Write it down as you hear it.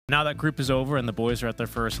Now that group is over and the boys are at their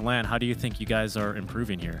first LAN, how do you think you guys are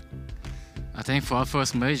improving here? I think for our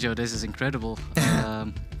first major, this is incredible.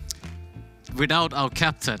 Without our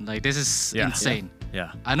captain, like this is insane.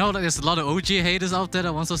 Yeah. I know that there's a lot of OG haters out there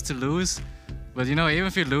that wants us to lose, but you know, even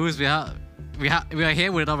if we lose, we are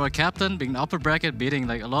here without our captain, being upper bracket, beating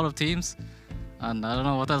like a lot of teams, and I don't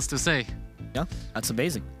know what else to say. Yeah, that's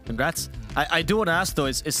amazing. Congrats. I do want to ask though,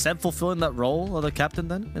 is Seb fulfilling that role of the captain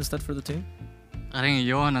then instead for the team? I think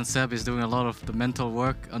Johan and Seb is doing a lot of the mental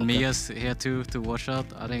work on me as here too to watch out.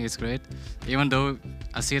 I think it's great. Even though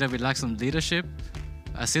I see that we lack some leadership,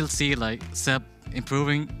 I still see like Seb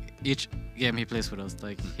improving each game he plays with us.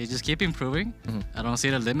 Like he just keep improving. I don't see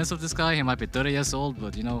the limits of this guy. He might be 30 years old,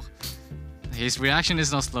 but you know, his reaction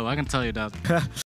is not slow. I can tell you that.